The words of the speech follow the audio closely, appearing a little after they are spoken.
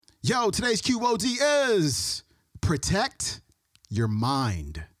Yo, today's QOD is protect your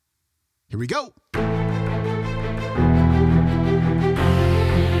mind. Here we go.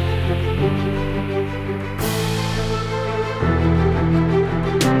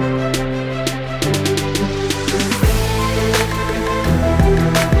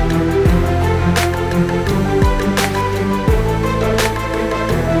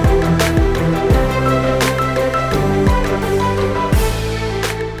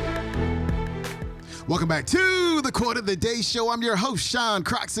 Welcome back to the Quote of the Day Show. I'm your host, Sean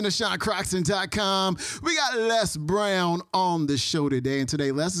Croxton of SeanCroxton.com. We got Les Brown on the show today, and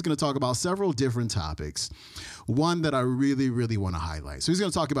today Les is going to talk about several different topics. One that I really want to highlight. So he's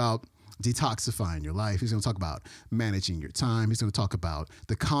going to talk about detoxifying your life. He's going to talk about managing your time. He's going to talk about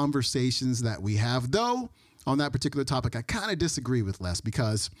the conversations that we have. Though, on that particular topic, I kind of disagree with Les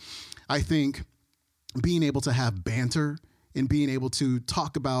because I think being able to have banter and being able to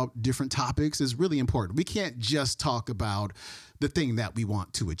talk about different topics is really important. We can't just talk about the thing that we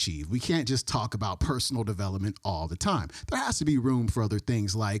want to achieve. We can't just talk about personal development all the time. There has to be room for other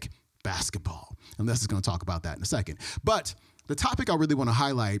things like basketball. And Les is going to talk about that in a second. But the topic I really want to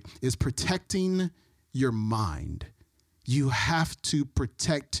highlight is protecting your mind. You have to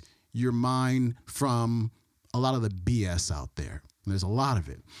protect your mind from a lot of the BS out there. And there's a lot of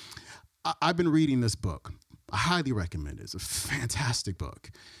it. I've been reading this book. I highly recommend it. It's a fantastic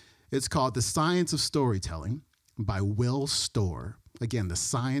book. It's called The Science of Storytelling by Will Storr. Again, The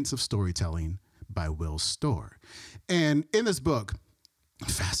Science of Storytelling by Will Storr. And in this book,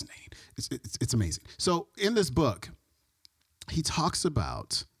 fascinating. It's amazing. So in this book, he talks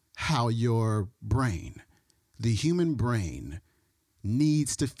about how your brain, the human brain,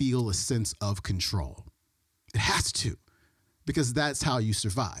 needs to feel a sense of control. It has to. Because that's how you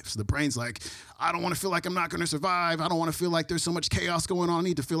survive. So the brain's like, I don't want to feel like I'm not going to survive. I don't want to feel like there's so much chaos going on. I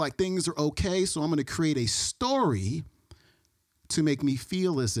need to feel like things are okay. So I'm going to create a story to make me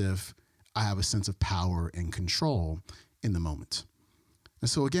feel as if I have a sense of power and control in the moment. And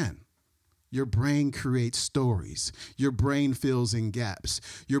so again, your brain creates stories. Your brain fills in gaps.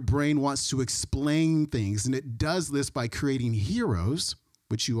 Your brain wants to explain things. And it does this by creating heroes,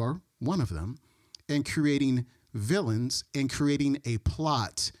 which you are one of them, and creating villains and creating a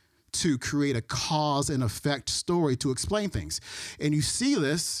plot to create a cause and effect story to explain things. And you see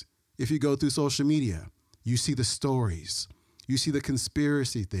this if you go through social media. You see the stories. You see the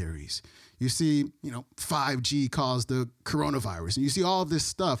conspiracy theories. You see, 5G caused the coronavirus. And you see all of this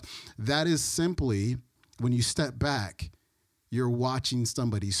stuff. That is simply, when you step back, you're watching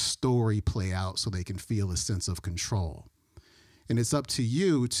somebody's story play out so they can feel a sense of control. And it's up to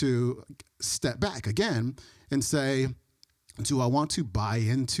you to step back again and say, do I want to buy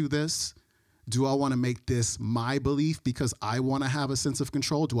into this? Do I want to make this my belief because I want to have a sense of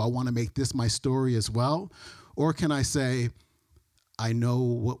control? Do I want to make this my story as well? Or can I say, I know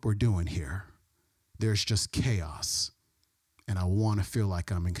what we're doing here. There's just chaos, and I want to feel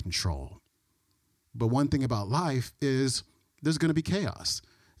like I'm in control. But one thing about life is there's going to be chaos.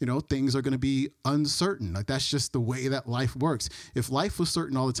 Things are going to be uncertain. Like, that's just the way that life works. If life was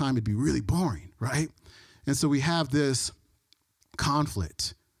certain all the time, it'd be really boring, right? And so we have this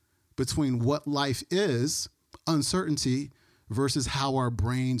conflict between what life is, uncertainty, versus how our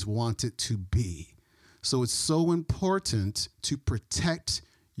brains want it to be. So it's so important to protect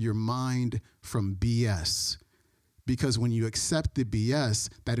your mind from BS. Because when you accept the BS,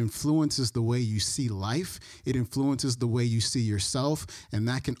 that influences the way you see life. It influences the way you see yourself. And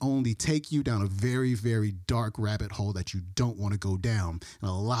that can only take you down a very, very dark rabbit hole that you don't want to go down. And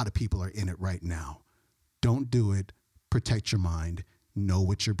a lot of people are in it right now. Don't do it. Protect your mind. Know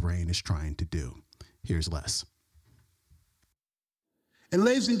what your brain is trying to do. Here's Les. And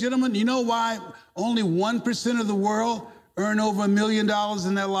ladies and gentlemen, you know why only 1% of the world earn over $1 million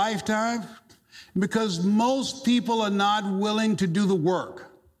in their lifetime? Because most people are not willing to do the work.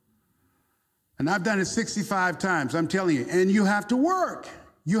 And I've done it 65 times, I'm telling you. And you have to work.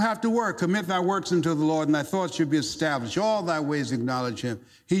 You have to work. Commit thy works unto the Lord, and thy thoughts shall be established. All thy ways acknowledge him.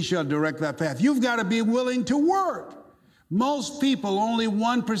 He shall direct thy path. You've got to be willing to work. Most people, only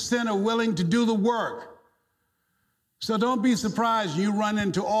 1% are willing to do the work. So don't be surprised you run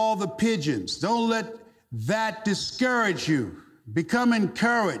into all the pigeons. Don't let that discourage you. Become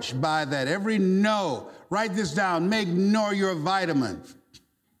encouraged by that. Every no, write this down. Make no your vitamin.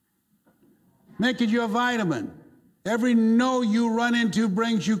 Make it your vitamin. Every no you run into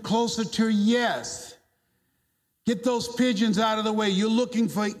brings you closer to yes. Get those pigeons out of the way. You're looking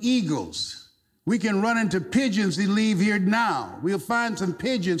for eagles. We can run into pigeons and leave here now. We'll find some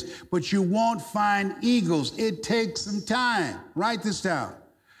pigeons, but you won't find eagles. It takes some time. Write this down.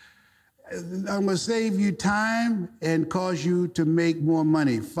 I'm going to save you time and cause you to make more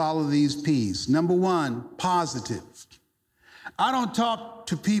money. Follow these P's. Number one, positive. I don't talk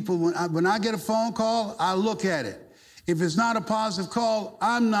to people when I get a phone call, I look at it. If it's not a positive call,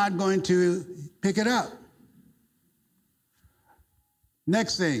 I'm not going to pick it up.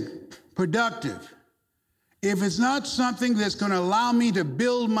 Next thing, productive. If it's not something that's going to allow me to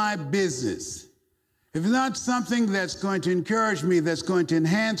build my business, if it's not something that's going to encourage me, that's going to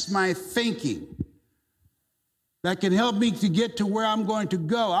enhance my thinking, that can help me to get to where I'm going to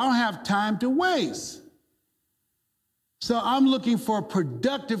go, I don't have time to waste. So I'm looking for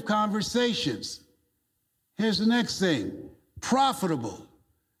productive conversations. Here's the next thing, profitable.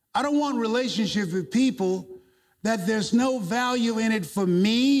 I don't want relationships with people that there's no value in it for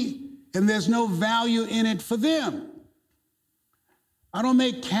me and there's no value in it for them. I don't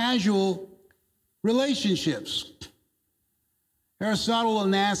make casual relationships. Aristotle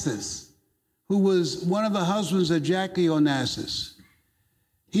Onassis, who was one of the husbands of Jackie Onassis,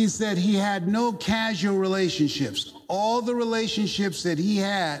 he said he had no casual relationships. All the relationships that he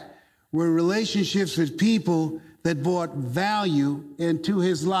had were relationships with people that brought value into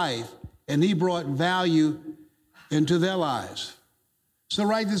his life, and he brought value into their lives. So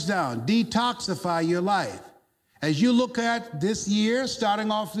write this down, detoxify your life. As you look at this year,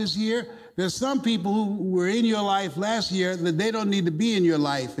 starting off this year, there's some people who were in your life last year that they don't need to be in your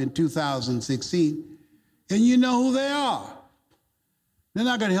life in 2016, and you know who they are. They're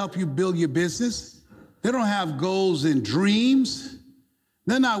not going to help you build your business. They don't have goals and dreams.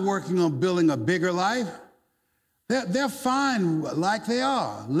 They're not working on building a bigger life. They're fine like they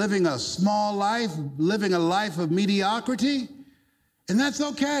are, living a small life, living a life of mediocrity, and that's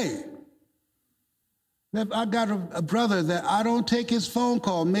okay. I got a brother that I don't take his phone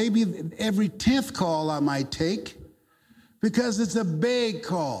call. Maybe every 10th call I might take because it's a big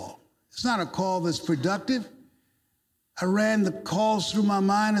call. It's not a call that's productive. I ran the calls through my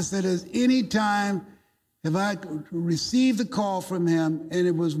mind and said, is any time if I received a call from him and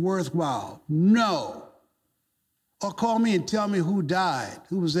it was worthwhile? No. Or call me and tell me who died,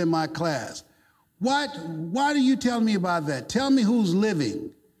 who was in my class. What? Why do you tell me about that? Tell me who's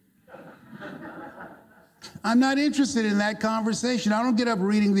living. I'm not interested in that conversation. I don't get up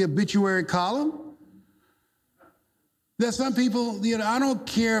reading the obituary column. There's some people, I don't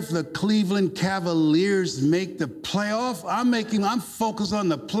care if the Cleveland Cavaliers make the playoff. I'm focused on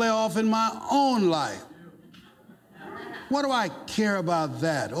the playoff in my own life. What do I care about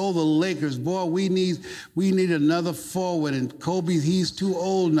that? Oh, the Lakers, boy, we need another forward, and Kobe, he's too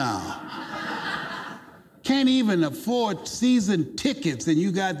old now. Can't even afford season tickets, and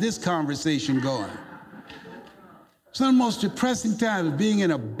you got this conversation going. Some of the most depressing times being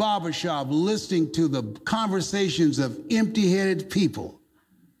in a barbershop listening to the conversations of empty-headed people.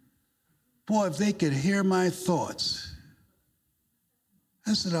 Boy, if they could hear my thoughts.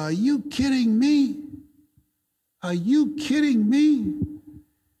 I said, are you kidding me? Are you kidding me?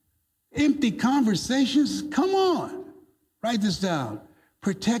 Empty conversations? Come on. Write this down.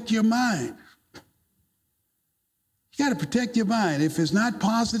 Protect your mind. You got to protect your mind. If it's not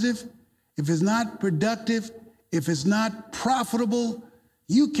positive, if it's not productive, if it's not profitable,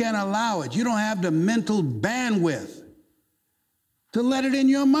 you can't allow it. You don't have the mental bandwidth to let it in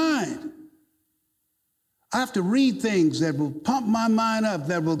your mind. I have to read things that will pump my mind up,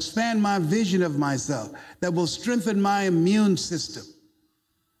 that will expand my vision of myself, that will strengthen my immune system.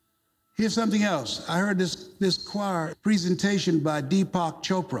 Here's something else. I heard this choir presentation by Deepak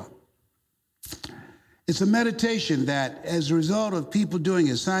Chopra. It's a meditation that, as a result of people doing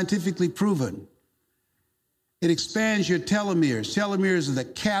it, scientifically proven, it expands your telomeres. Telomeres are the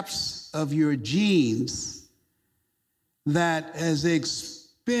caps of your genes that, as they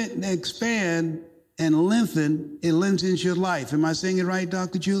expand and lengthen, it lengthens your life. Am I saying it right,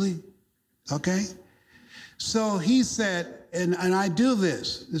 Dr. Julie? Okay. So he said, and I do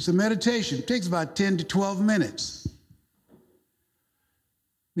this. It's a meditation. It takes about 10 to 12 minutes.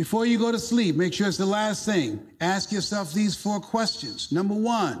 Before you go to sleep, make sure it's the last thing. Ask yourself these 4 questions. Number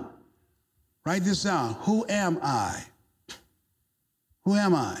 1, write this down. Who am I? Who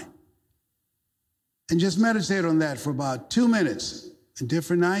am I? And just meditate on that for about 2 minutes. And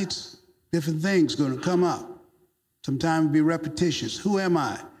different nights, different things going to come up. Sometimes it'll be repetitious. Who am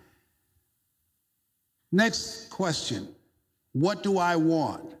I? Next question. What do I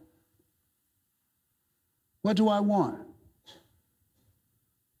want? What do I want?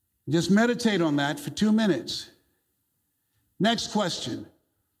 Just meditate on that for 2 minutes. Next question.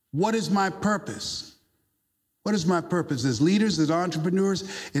 What is my purpose? What is my purpose? As leaders, as entrepreneurs,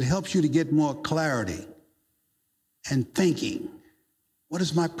 it helps you to get more clarity and thinking. What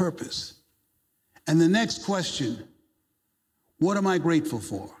is my purpose? And the next question, what am I grateful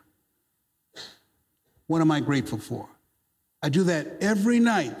for? What am I grateful for? I do that every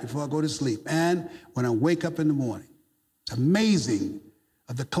night before I go to sleep and when I wake up in the morning. It's amazing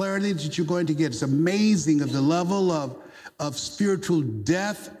of the clarity that you're going to get. It's amazing of the level of spiritual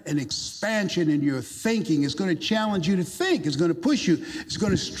depth and expansion in your thinking. It's going to challenge you to think. It's going to push you. It's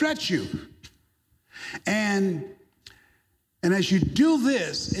going to stretch you. And as you do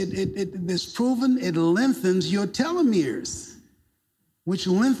this, it's proven it lengthens your telomeres, which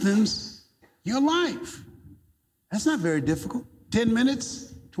lengthens your life. That's not very difficult. 10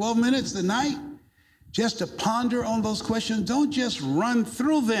 minutes, 12 minutes a night, just to ponder on those questions. Don't just run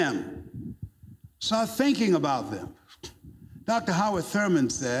through them. Start thinking about them. Dr. Howard Thurman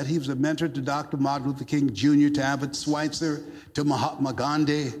said, he was a mentor to Dr. Martin Luther King Jr., to Albert Schweitzer, to Mahatma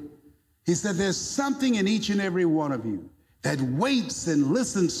Gandhi. He said, there's something in each and every one of you that waits and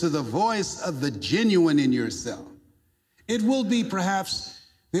listens to the voice of the genuine in yourself. It will be perhaps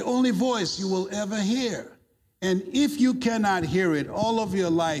the only voice you will ever hear. And if you cannot hear it all of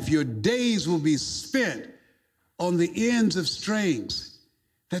your life, your days will be spent on the ends of strings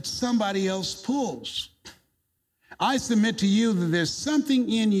that somebody else pulls. I submit to you that there's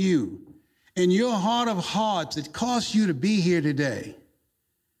something in you, in your heart of hearts, that caused you to be here today,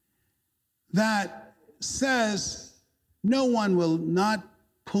 that says, no one will not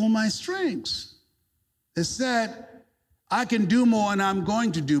pull my strings. That said, I can do more and I'm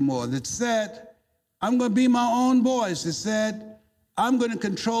going to do more. That said, I'm going to be my own voice. That said, I'm going to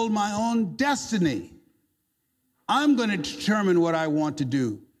control my own destiny. I'm going to determine what I want to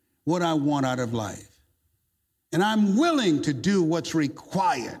do, what I want out of life. And I'm willing to do what's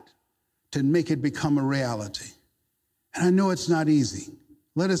required to make it become a reality. And I know it's not easy.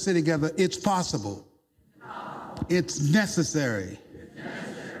 Let us say together, it's possible. It's necessary.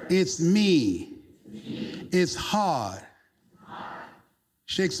 It's me. It's hard.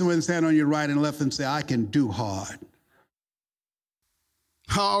 Shake someone's hand on your right and left and say, I can do hard.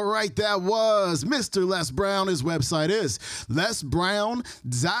 All right, that was Mr. Les Brown. His website is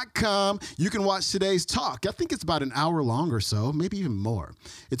lesbrown.com. You can watch today's talk. I think it's about an hour long or so, maybe even more.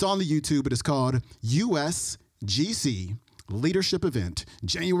 It's on the YouTube. It is called USGC Leadership Event,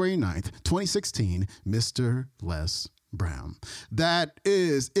 January 9th, 2016, Mr. Les Brown. That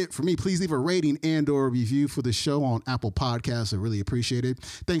is it for me. Please leave a rating and or review for the show on Apple Podcasts. I really appreciate it.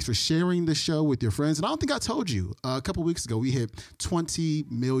 Thanks for sharing the show with your friends. And I don't think I told you, a couple weeks ago, we hit 20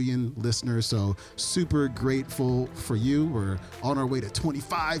 million listeners. So super grateful for you. We're on our way to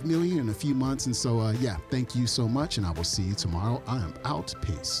 25 million in a few months. And so, yeah, thank you so much. And I will see you tomorrow. I am out.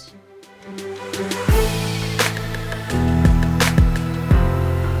 Peace.